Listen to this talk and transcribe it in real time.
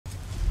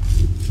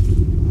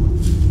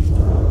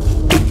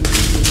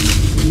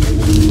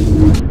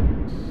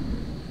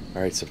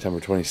Alright, September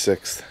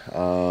 26th.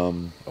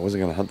 I wasn't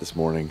going to hunt this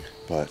morning,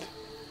 but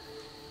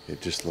it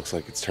just looks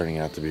like it's turning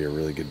out to be a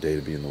really good day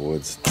to be in the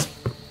woods. It's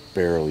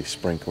barely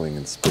sprinkling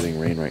and spitting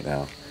rain right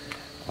now.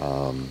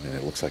 And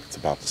it looks like it's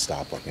about to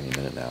stop like any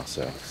minute now.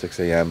 So 6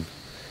 a.m.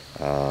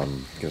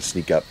 Gonna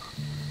sneak up,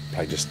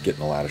 probably just get in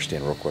the ladder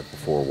stand real quick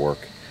before work.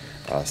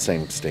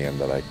 Same stand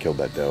that I killed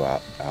that doe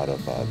out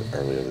of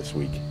earlier this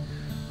week.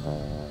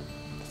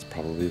 That's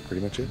probably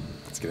pretty much it.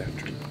 Let's get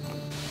after it.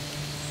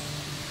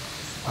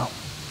 Well,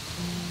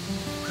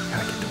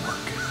 gotta get to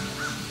work.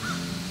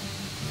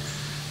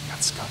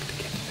 Got skunk to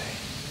get today.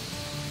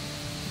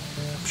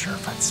 I'm sure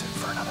if I'd sit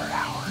for another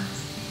hour,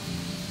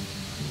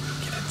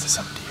 get into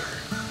some deer.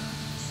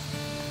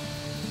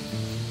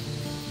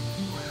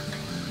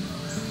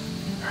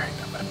 Alright,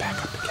 I'm gonna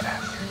back up and get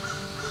out of here.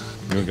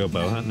 You wanna go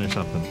bow hunting or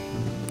something?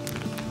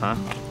 Huh?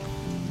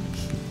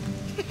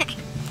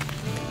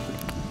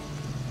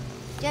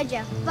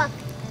 Jojo, buck.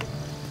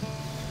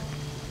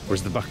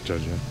 Where's the buck,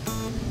 Jojo?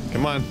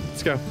 Come on,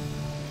 let's go.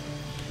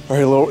 All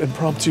right, a little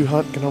impromptu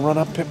hunt. Gonna run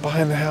up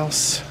behind the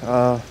house.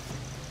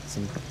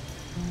 Some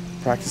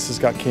practices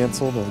got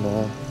canceled, and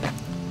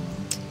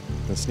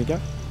gonna sneak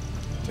out,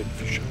 take a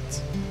few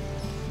shots.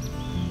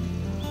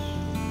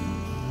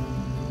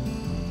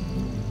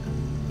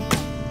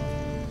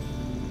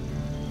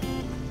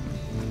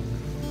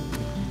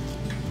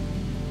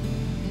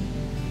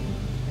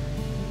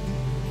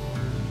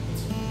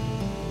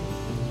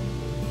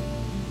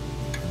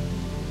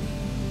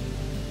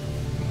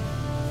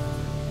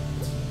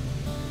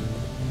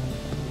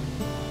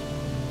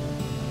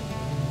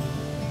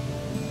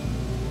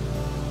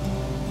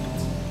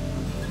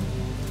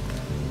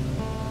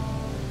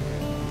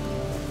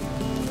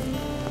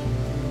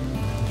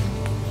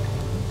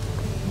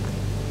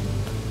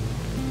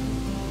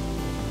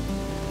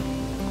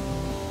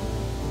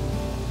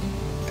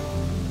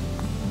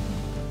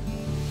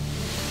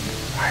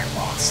 Alright,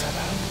 we're all set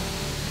up.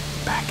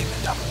 Back in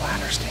the double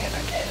ladder stand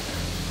again.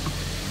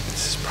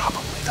 This is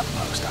probably the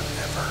most I've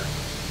ever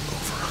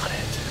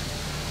overhunted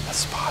a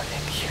spot in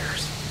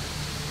years.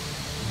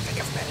 I think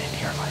I've been in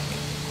here like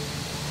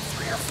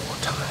 3 or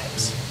 4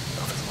 times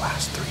over the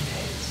last 3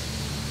 days.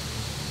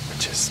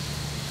 Which is,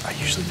 I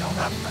usually don't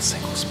hunt in a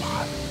single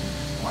spot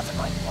more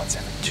than like once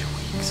every 2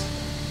 weeks.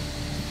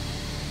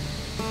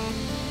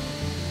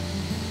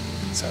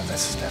 So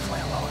this is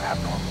definitely a little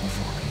abnormal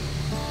for me.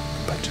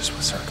 But just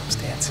with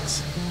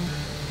circumstances,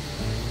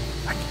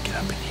 I can get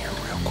up in here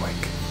real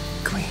quick,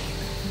 clean,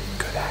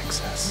 good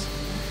access,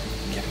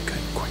 get a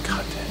good quick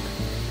hunt in.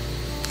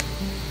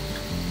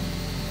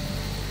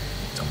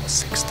 It's almost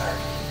 6:30.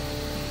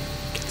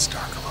 Gets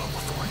dark a little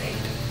before 8,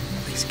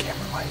 at least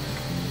camera light.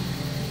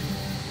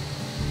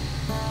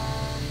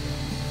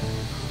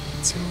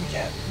 Let's see what we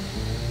get.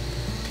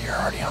 Deer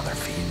are already on their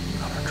feet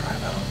on our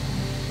drive out.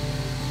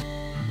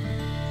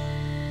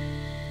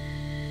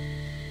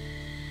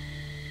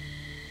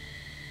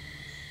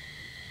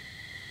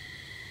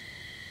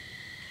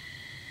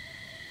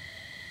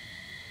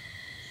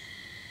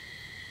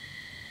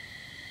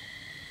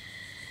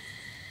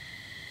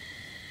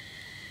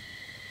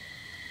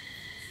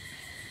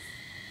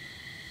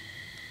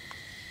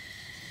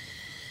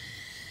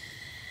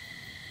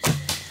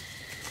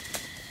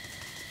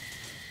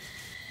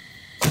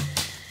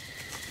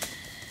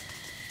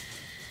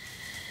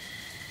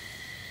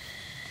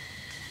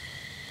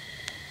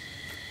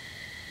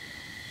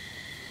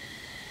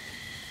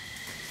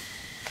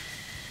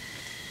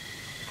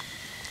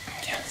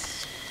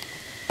 Yes.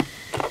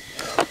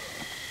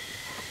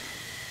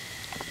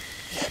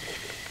 Yeah,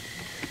 baby.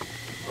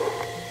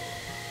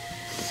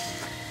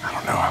 I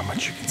don't know how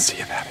much you can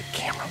see of that at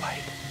camera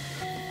light.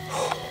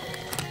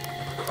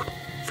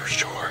 For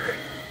sure.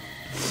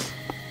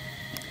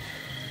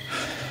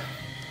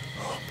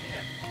 Oh,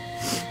 man.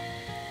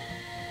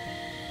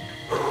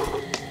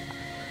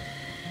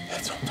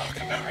 That's what I'm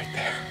talking about right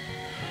there.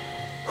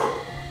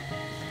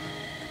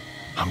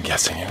 I'm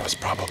guessing it was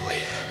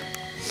probably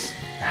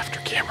after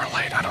camera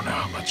light. I don't know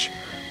how much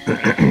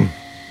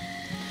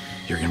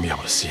you're gonna be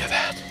able to see of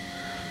that.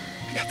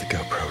 I got the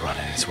GoPro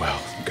running as well.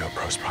 The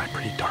GoPro's probably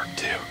pretty dark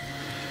too.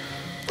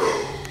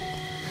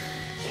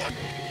 Yeah,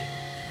 baby.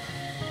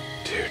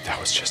 Dude, that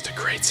was just a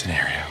great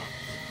scenario.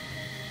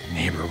 The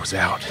neighbor was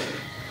out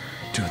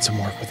doing some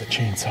work with a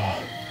chainsaw,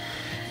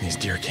 and these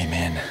deer came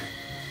in.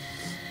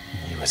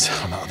 And he was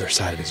on the other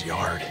side of his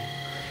yard,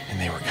 and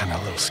they were kind of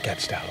a little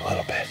sketched out a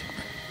little bit.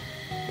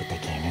 But they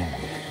came in,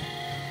 and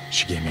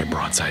she gave me a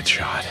broadside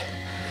shot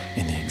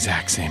in the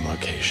exact same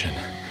location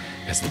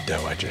as the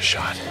doe I just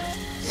shot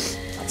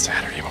on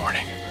Saturday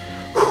morning.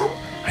 Whew.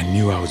 I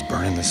knew I was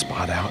burning the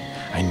spot out.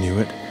 I knew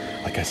it.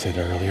 Like I said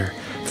earlier,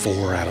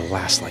 4 out of the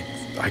last,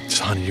 I just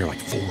hunted here like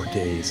 4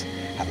 days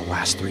out of the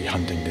last 3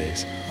 hunting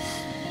days.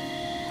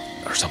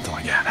 Or something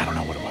like that. I don't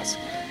know what it was.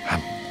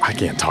 I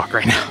can't talk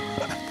right now.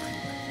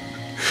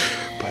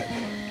 But,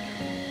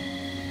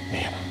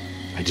 man,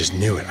 I just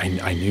knew it.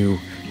 I knew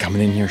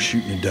coming in here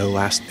shooting a doe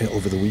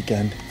over the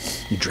weekend,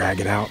 you drag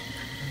it out.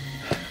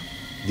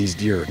 These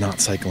deer are not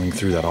cycling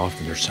through that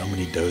often. There's so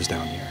many does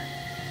down here.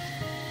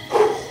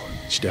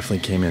 She definitely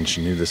came in.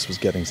 She knew this was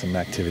getting some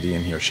activity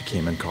in here. She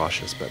came in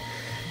cautious, but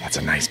that's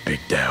a nice big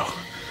doe.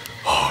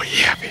 Oh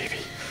yeah, baby.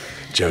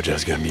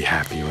 JoJo's gonna be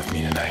happy with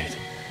me tonight.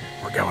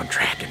 We're going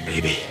tracking,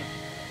 baby.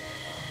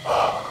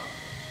 Oh,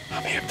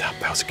 I'm amped up.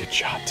 That was a good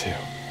shot too.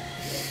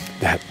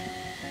 That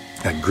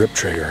grip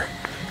trigger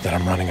that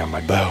I'm running on my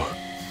bow,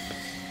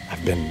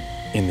 I've been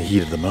in the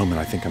heat of the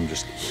moment. I think I'm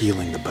just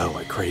healing the bow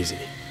like crazy.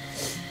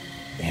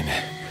 And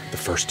the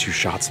first 2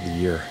 shots of the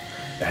year,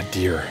 that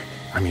deer,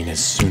 I mean,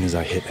 as soon as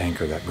I hit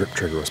anchor, that grip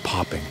trigger was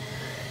popping.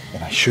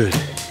 And I should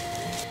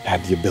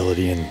have the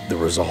ability and the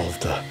resolve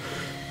to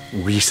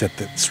reset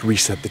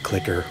the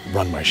clicker,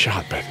 run my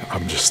shot. But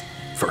I'm just,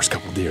 first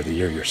couple deer of the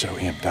year, you're so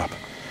amped up.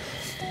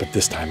 But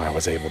this time I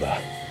was able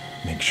to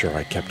make sure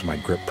I kept my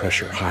grip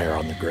pressure higher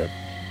on the grip.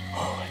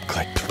 Oh, it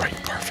clicked right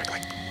perfect,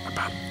 like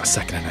about 1.5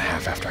 seconds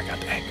after I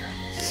got to anchor.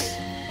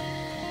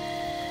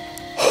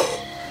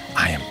 Oh,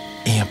 I am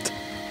amped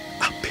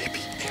up, baby,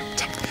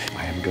 amped up.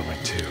 I am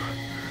going to,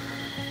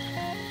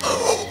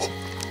 oh,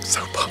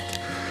 so pumped.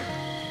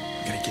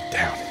 I'm gonna get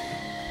down.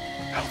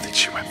 I don't think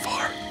she went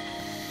far.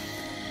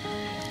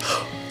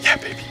 Oh, yeah,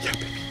 baby, yeah,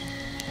 baby.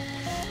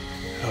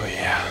 Oh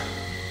yeah,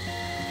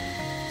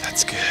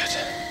 that's good.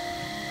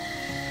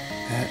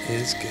 That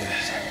is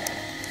good.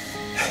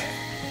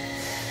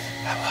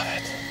 I love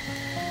it.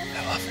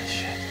 I love this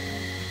shit.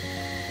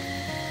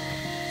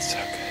 It's so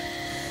good.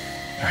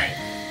 All right,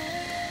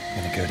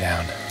 I'm gonna go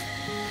down,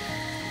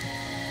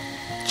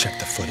 check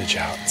the footage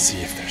out and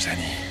see if there's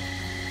any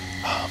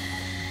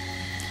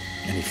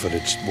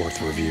footage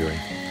worth reviewing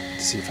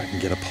to see if I can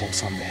get a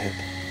pulse on the hip.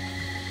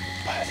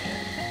 But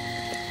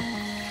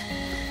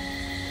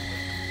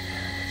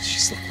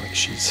she's looking like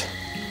she's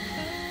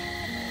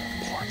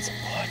pouring some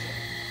blood.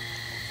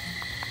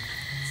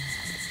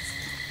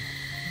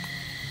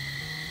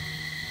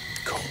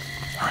 Cool.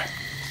 All right.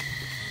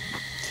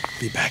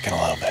 Be back in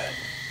a little bit.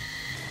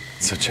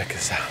 So check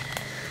this out.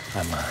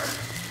 I'm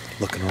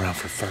looking around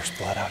for first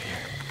blood out here,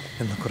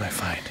 and look what I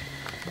find.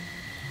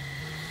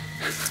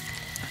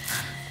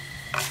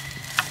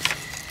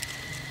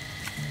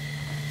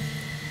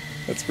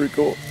 That's pretty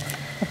cool.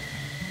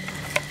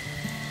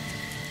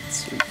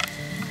 Sweet.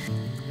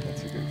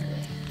 That's a good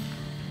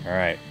girl. All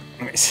right,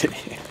 let me see.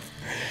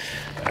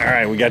 All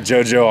right, we got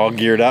JoJo all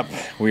geared up.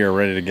 We are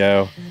ready to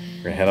go.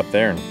 We're gonna head up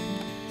there and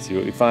see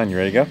what we find. You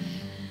ready to go?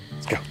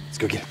 Let's go. Let's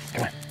go get it.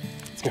 Come on.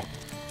 Let's go.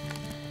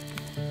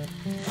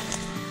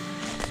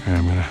 All right,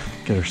 I'm gonna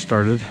get her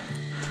started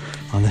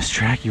on this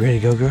track. You ready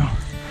to go, girl?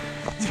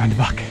 Let's find the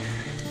buck.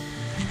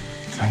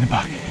 Let's find the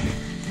buck.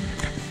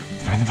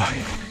 Let's find the buck.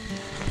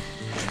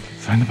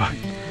 Find the buck.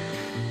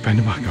 Find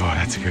the buck. Oh,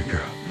 that's a good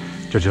girl.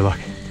 JoJo, look.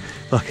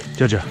 Look,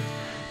 JoJo.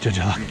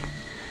 JoJo, look.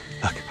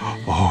 Look.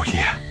 Oh,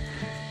 yeah.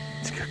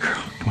 It's a good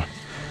girl. Come on.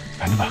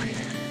 Find the buck.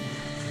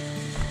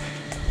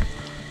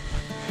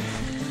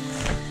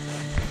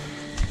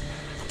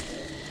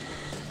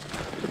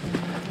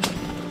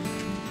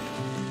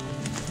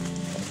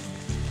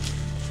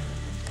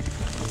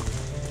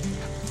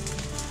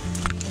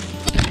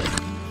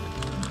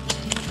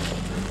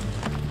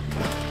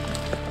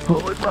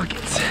 Holy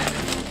buckets.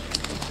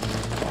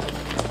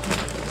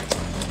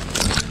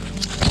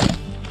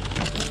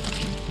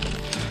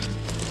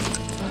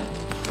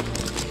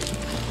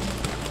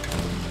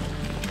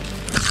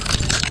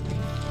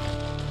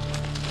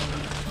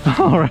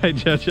 All right,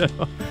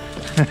 JoJo.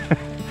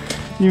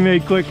 You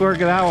made quick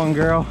work of that one,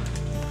 girl.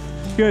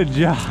 Good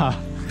job.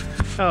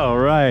 All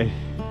right.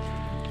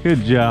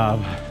 Good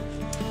job.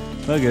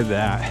 Look at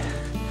that.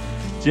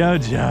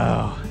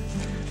 JoJo.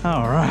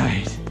 All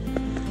right.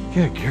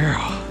 Good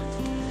girl.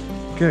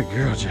 Good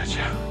girl,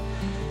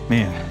 JoJo.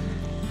 Man,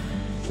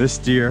 this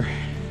deer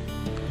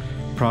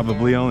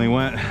probably only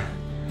went,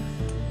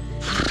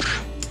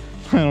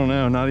 I don't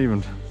know, not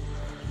even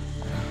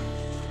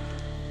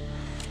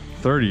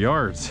 30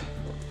 yards.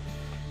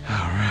 All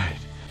right.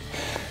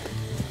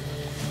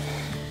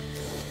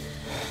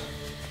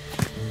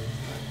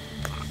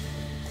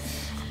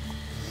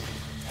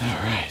 All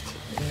right.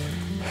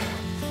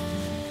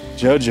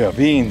 JoJo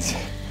Beans,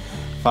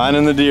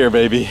 finding the deer,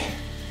 baby.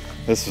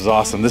 This was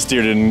awesome. This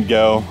deer didn't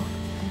go.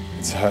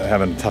 It's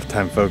having a tough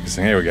time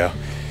focusing. Here we go.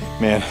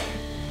 Man,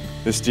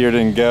 this deer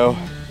didn't go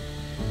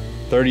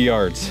 30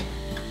 yards.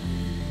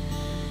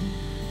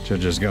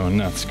 JoJo's going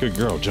nuts. Good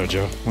girl,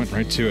 JoJo. Went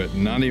right to it.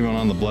 Not even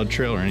on the blood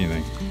trail or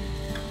anything.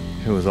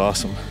 It was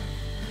awesome.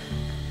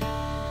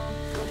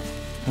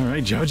 All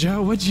right,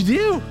 JoJo, what'd you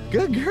do?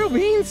 Good girl,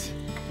 Beans.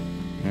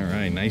 All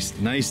right,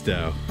 nice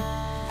doe.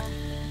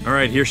 All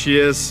right, here she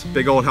is.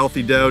 Big old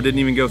healthy doe. Didn't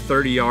even go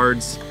 30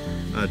 yards.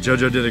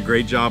 JoJo did a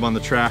great job on the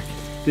track.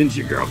 Didn't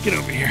you, girl? Get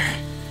over here.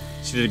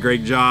 She did a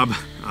great job.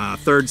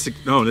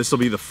 This will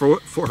be her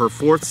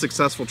 4th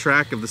successful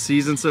track of the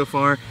season so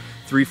far.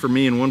 3 for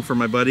me and 1 for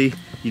my buddy.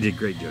 You did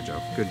great,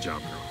 JoJo. Good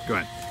job, girl. Go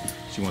ahead.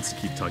 She wants to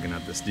keep tugging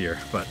at this deer,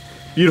 but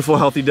beautiful,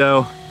 healthy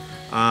doe.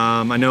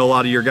 I know a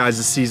lot of your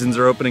guys' seasons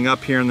are opening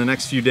up here in the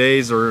next few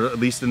days, or at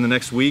least in the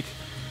next week.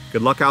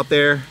 Good luck out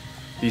there.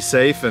 Be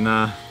safe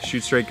and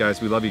shoot straight,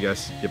 guys. We love you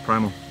guys. Get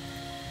primal.